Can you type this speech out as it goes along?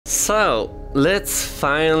So, let's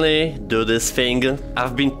finally do this thing.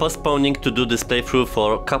 I've been postponing to do this playthrough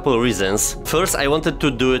for a couple of reasons. First, I wanted to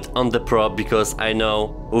do it on the Pro because I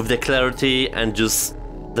know with the clarity and just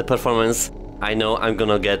the performance, I know I'm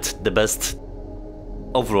gonna get the best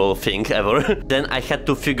overall thing ever. Then I had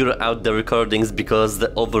to figure out the recordings because the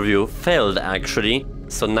overview failed actually.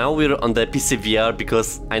 So now we're on the PCVR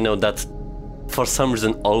because I know that for some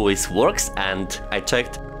reason always works, and I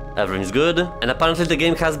checked, everything's good. And apparently the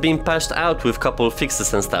game has been patched out with couple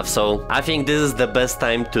fixes and stuff, so I think this is the best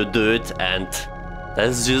time to do it, and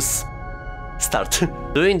let's just start.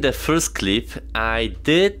 Doing the first clip, I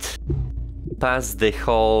did pass the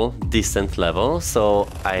whole descent level, so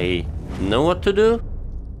I know what to do,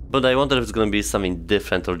 but I wonder if it's gonna be something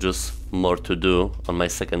different or just more to do on my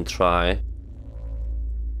second try.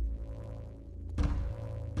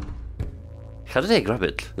 How did I grab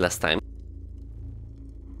it last time?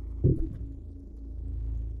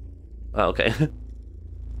 Oh, okay.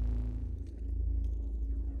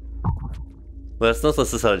 Well, it's not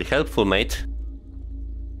necessarily helpful, mate.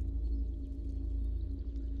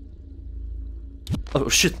 Oh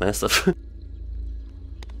shit, my stuff.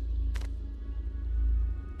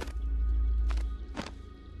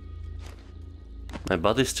 My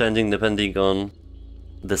body's changing depending on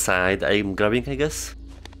the side I'm grabbing, I guess.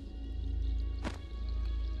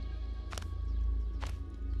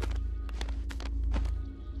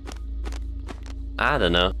 I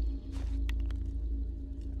don't know.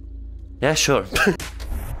 Yeah, sure.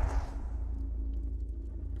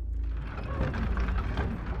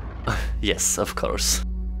 Yes, of course.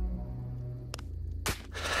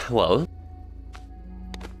 Well,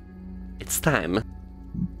 it's time.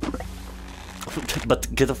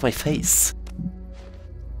 But get off my face.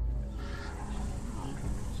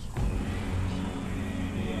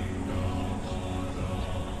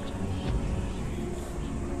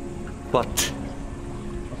 What?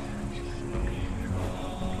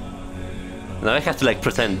 Now I have to like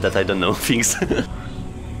pretend that I don't know things.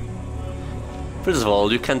 First of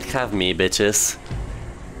all, you can't have me, bitches.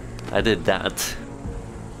 I did that.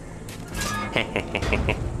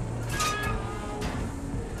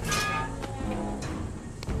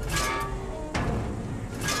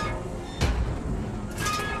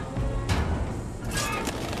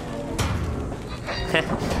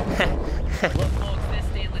 Look, folks, this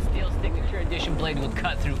stainless steel signature edition blade will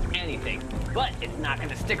cut through anything, but it's not going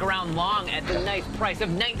to stick around long at the nice price of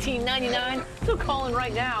 $19.99. So call in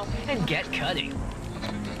right now and get cutting.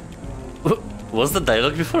 Was the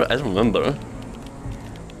dialogue before? I don't remember.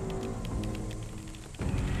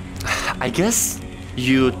 I guess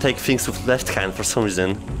you take things with left hand for some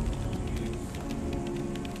reason.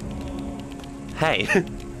 Hey.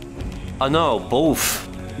 Oh no, both.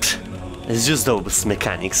 It's just those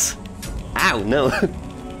mechanics. Ow, no.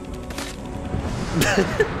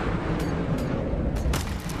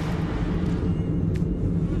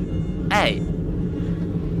 Hey.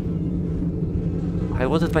 I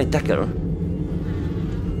wanted my dagger.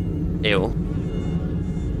 Ew.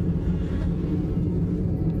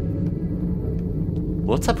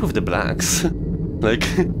 What's up with the blacks? Like,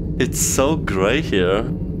 it's so gray here.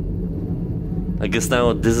 I guess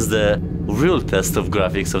now this is the real test of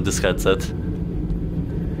graphics of this headset.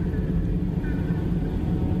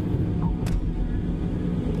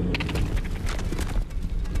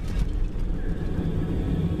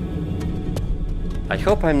 I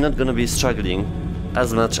hope I'm not gonna be struggling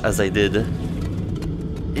as much as I did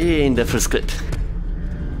in the first clip.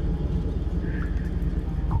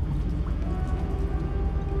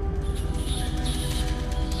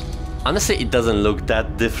 Honestly, it doesn't look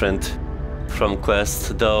that different from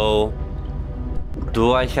Quest, though.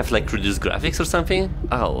 Do I have like reduced graphics or something?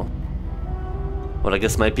 Oh. Well, I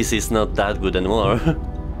guess my PC is not that good anymore.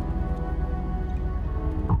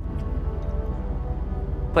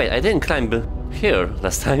 Wait, I didn't climb here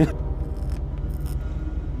last time.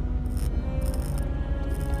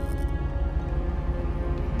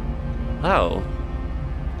 Oh.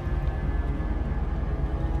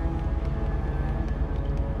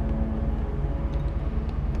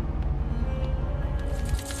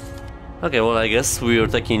 Okay, well, I guess we are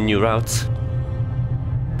taking new routes.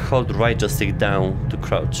 Hold right joystick down to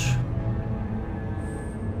crouch.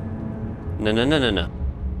 No, no, no, no, no.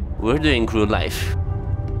 We're doing real life.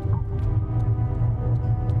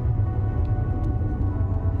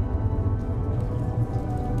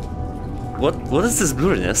 What is this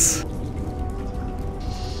blurriness?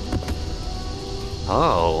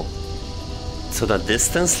 Oh. So that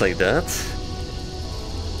distance like that?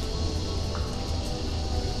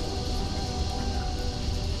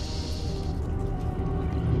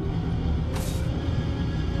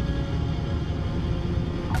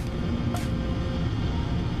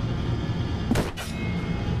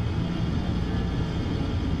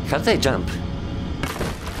 How did I jump?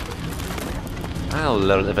 I'll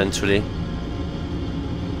learn eventually.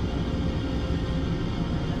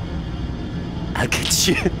 I'll get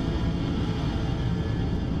you.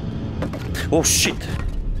 Oh shit!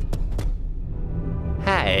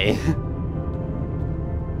 Hey!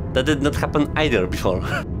 That did not happen either before.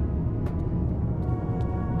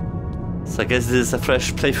 So I guess this is a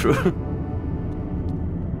fresh playthrough.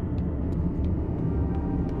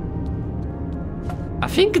 I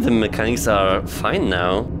think the mechanics are fine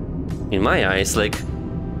now. In my eyes, like,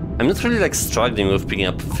 I'm not really like struggling with picking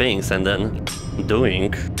up things and then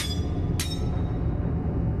doing.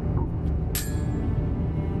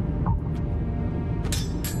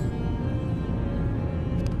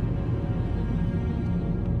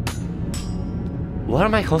 What are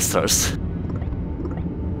my holsters?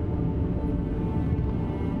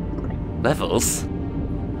 Levels?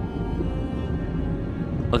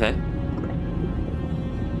 Okay.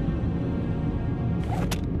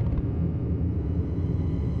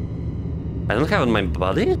 I don't have it on my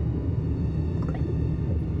body?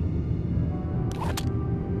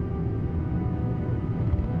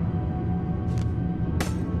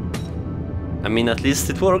 I mean, at least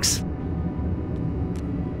it works.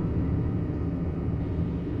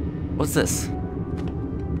 What's this?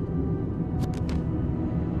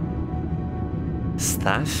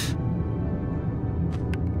 Staff?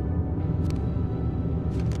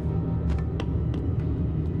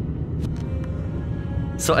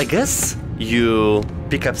 So I guess you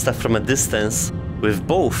pick up stuff from a distance with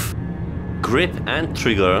both grip and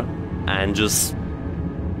trigger and just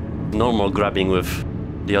normal grabbing with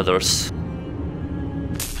the others.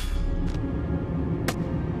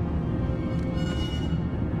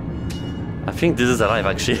 I think this is alive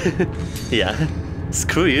actually. Yeah,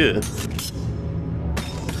 screw you.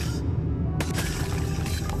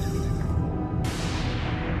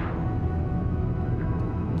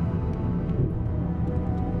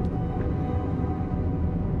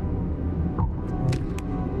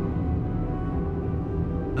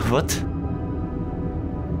 What?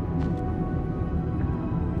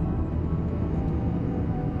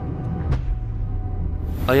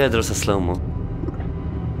 Oh yeah, there's a slow-mo.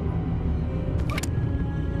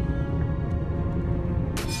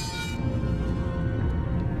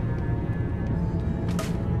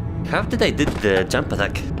 How did I did the jump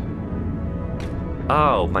attack?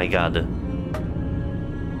 Oh my god.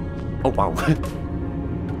 Oh wow.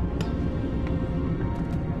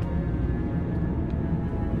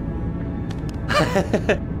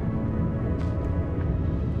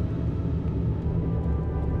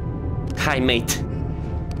 Hi, mate.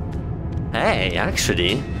 Hey,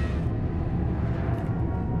 actually,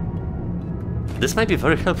 this might be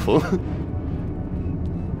very helpful.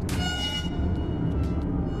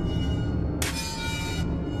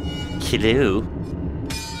 Hello.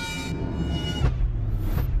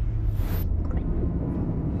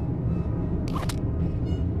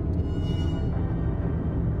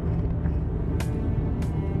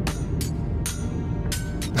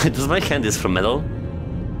 Does my hand is from metal?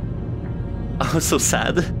 Oh, so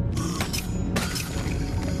sad.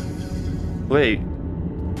 Wait,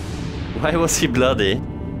 why was he bloody?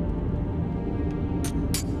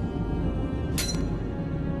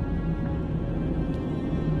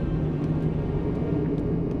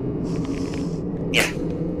 Yeah.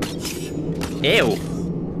 Ew.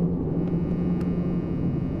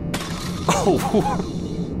 Oh,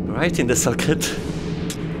 right in the socket.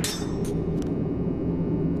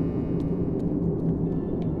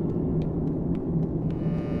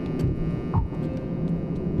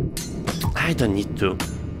 I don't need to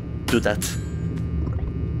do that.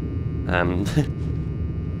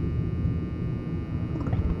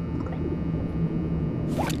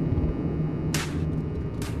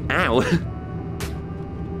 Ow!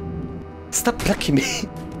 Stop plucking me!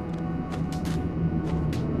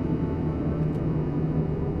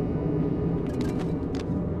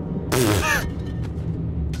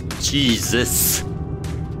 Jesus!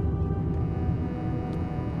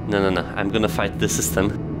 No, I'm gonna fight the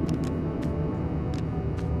system.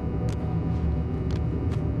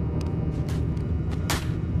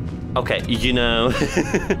 Okay, you know...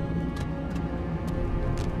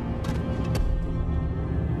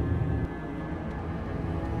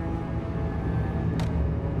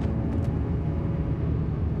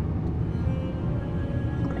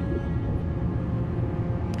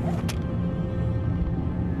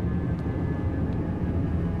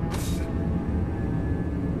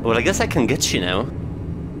 Well, I guess I can get you now.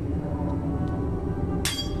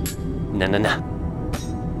 No.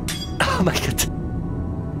 Oh my god.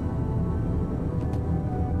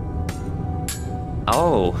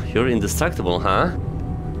 Oh, you're indestructible, huh?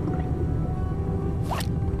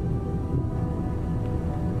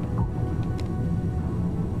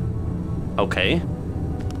 Okay.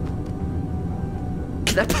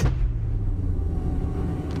 Get up!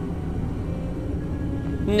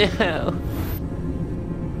 No!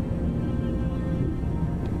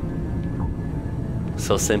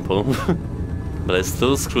 So simple. But I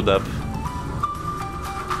still screwed up.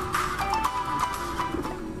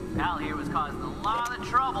 Al here was causing a lot of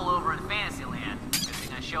trouble over in Fantasyland. Good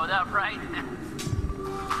thing I showed up, right?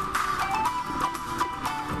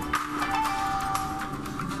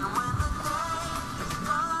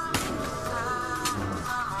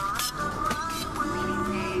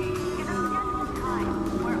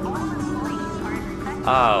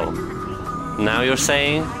 Oh. Now you're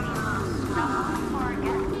saying?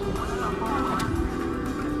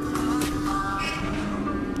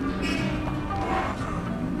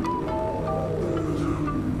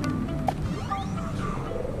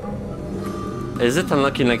 Is it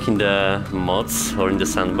unlocking like in the mods or in the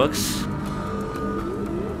sandbox?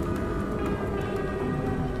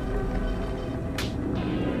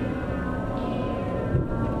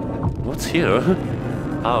 What's here?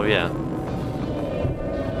 Oh yeah.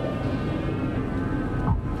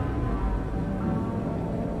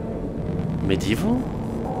 Medieval?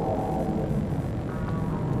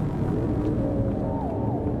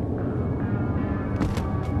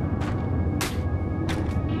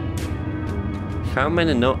 How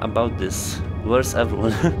many know about this? Where's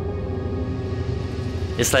everyone?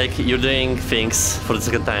 It's like you're doing things for the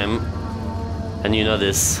second time and you know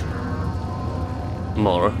this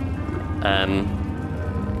more.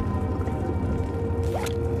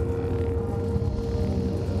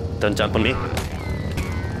 Don't jump on me.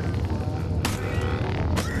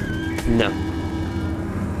 No.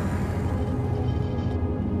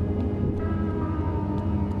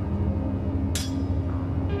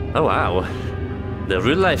 Oh wow. The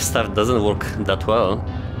real life stuff doesn't work that well.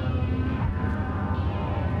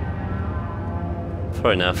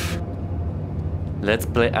 Fair enough. Let's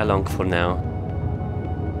play along for now.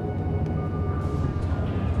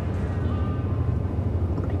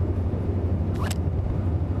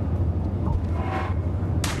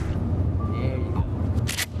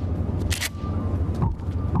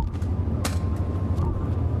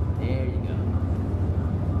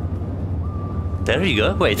 There you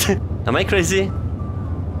go. Wait, am I crazy?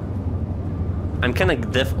 I'm kinda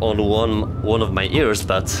deaf on one of my ears,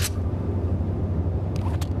 but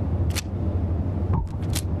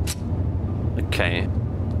okay.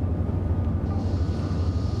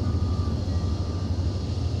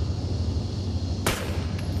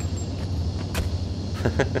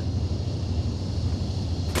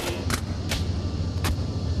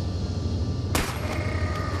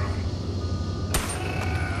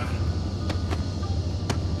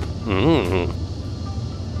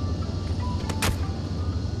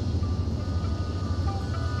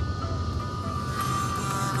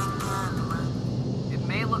 It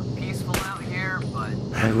may look peaceful out here, but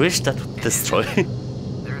I wish that would destroy.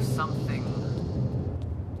 there's something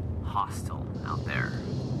hostile out there.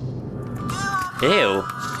 Ew.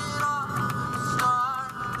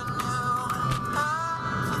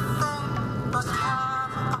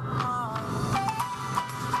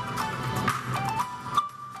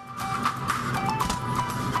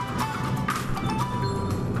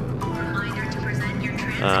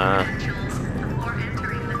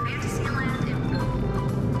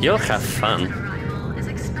 You'll have fun.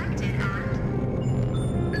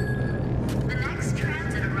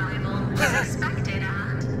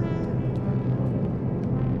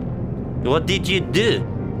 What did you do?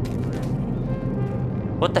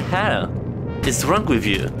 What the hell is wrong with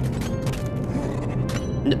you?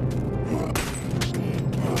 No.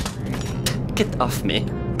 Get off me.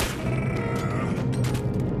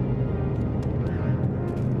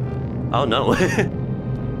 Oh no.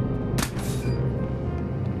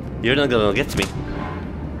 You're not gonna get me.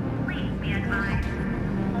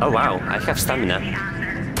 Oh wow, I have stamina.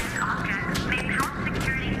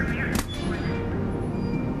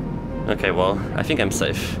 Okay, well, I think I'm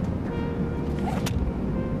safe.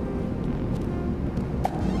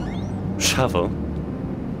 Shovel.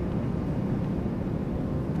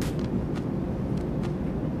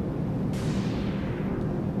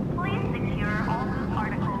 Please secure all loose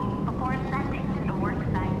articles before sending to the work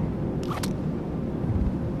site.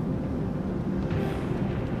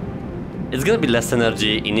 It's gonna be less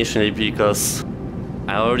energy initially because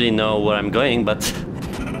I already know where I'm going, but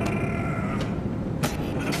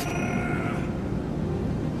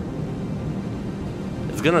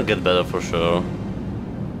it's gonna get better for sure.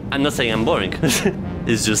 I'm not saying I'm boring.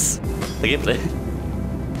 It's just the gameplay.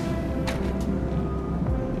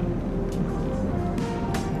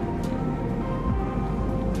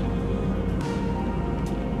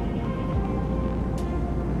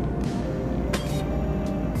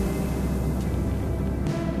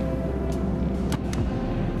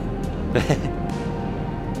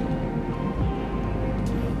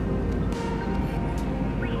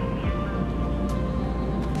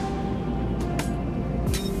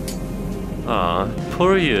 Aw,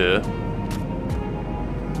 poor you.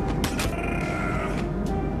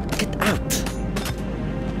 Get out!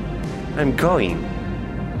 I'm going.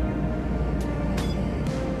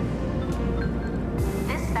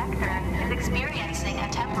 This sector is experiencing a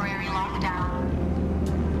temporary lockdown.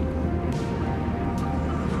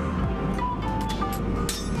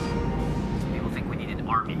 People think we need an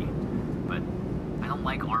army, but I don't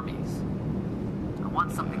like armies. I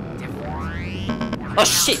want something different. Oh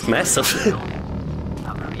shit, massive!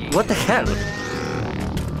 What the hell?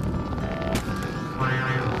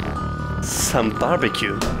 Some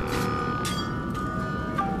barbecue.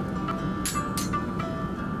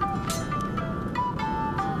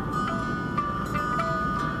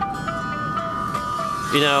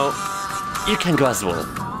 You know, you can go as well.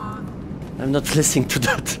 I'm not listening to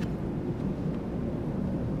that.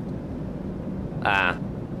 Ah.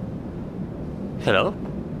 Hello?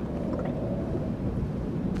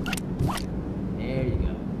 There you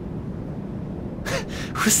go.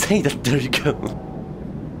 Who's saying that? There you go.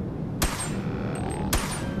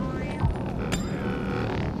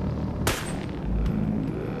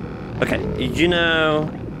 Okay, you know...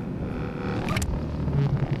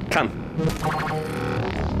 Come.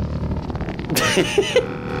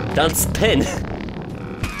 Don't spin.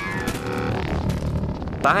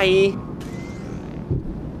 Bye.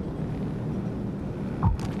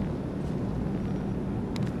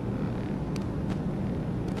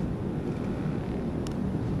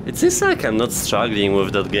 It seems like I'm not struggling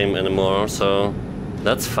with that game anymore, so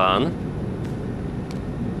that's fun.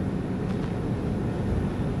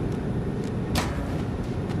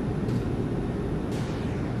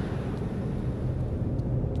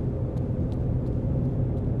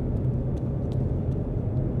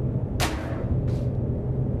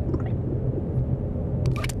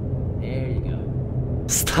 There you go.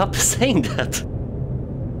 Stop saying that.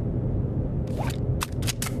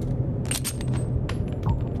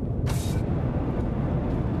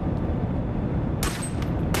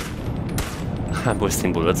 I'm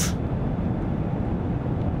wasting bullets.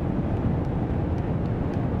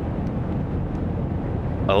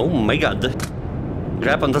 Oh my god.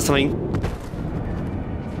 Grab onto something.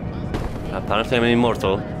 Apparently I'm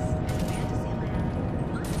immortal.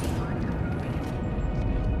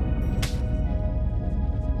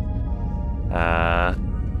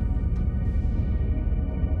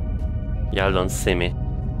 Y'all don't see me.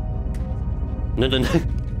 No, no, no.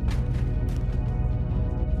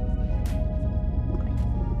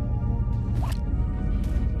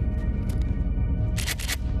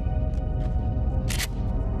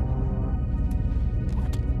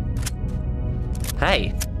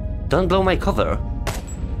 Hey, don't blow my cover.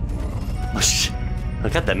 Oh shit. Oh,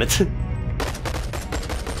 god damn it.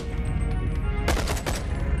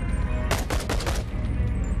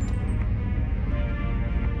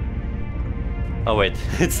 Oh wait,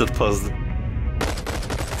 it's not paused.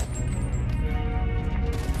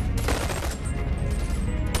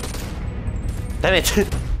 Damn it!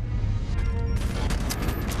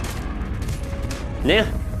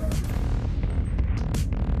 Yeah.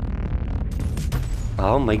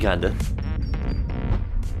 Oh my god.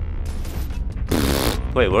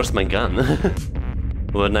 Wait, where's my gun?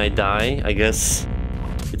 When I die, I guess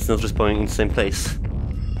it's not respawning in the same place.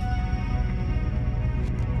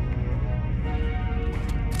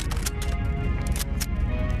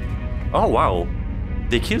 Oh wow,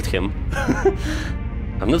 they killed him.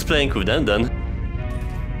 I'm not playing with them then.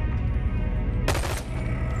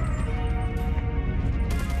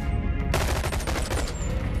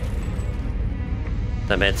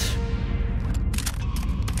 Damn it.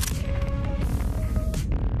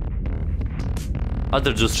 Oh,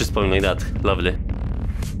 they're just respawning like that. Lovely.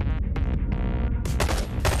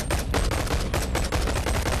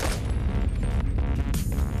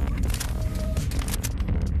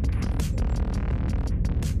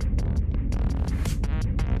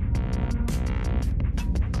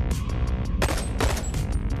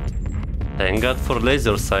 Thank God for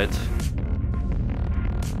laser sight.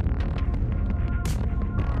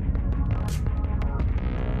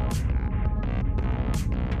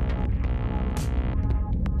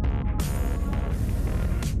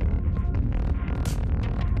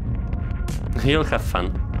 You'll have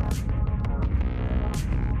fun.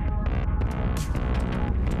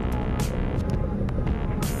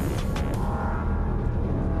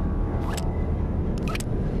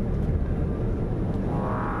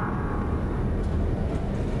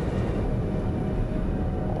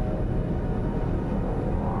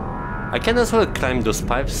 I can as well climb those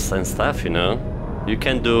pipes and stuff, you know. You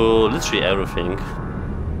can do literally everything.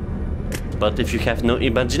 But if you have no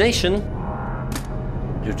imagination,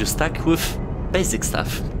 you're just stuck with basic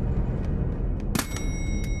stuff.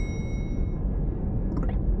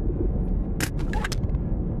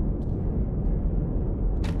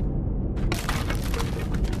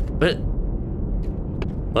 But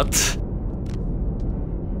what?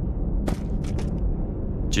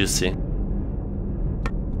 Juicy.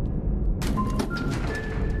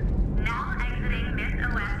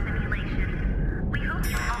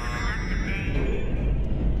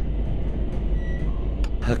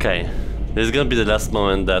 Okay, this is gonna be the last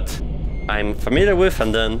moment that I'm familiar with,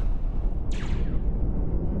 and then...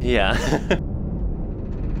 yeah.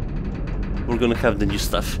 We're gonna have the new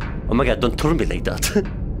stuff. Oh my god, don't turn me like that.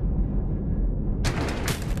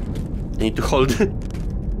 I need to hold.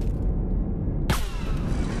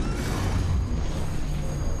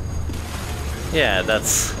 Yeah,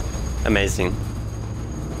 that's amazing.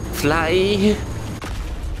 Fly!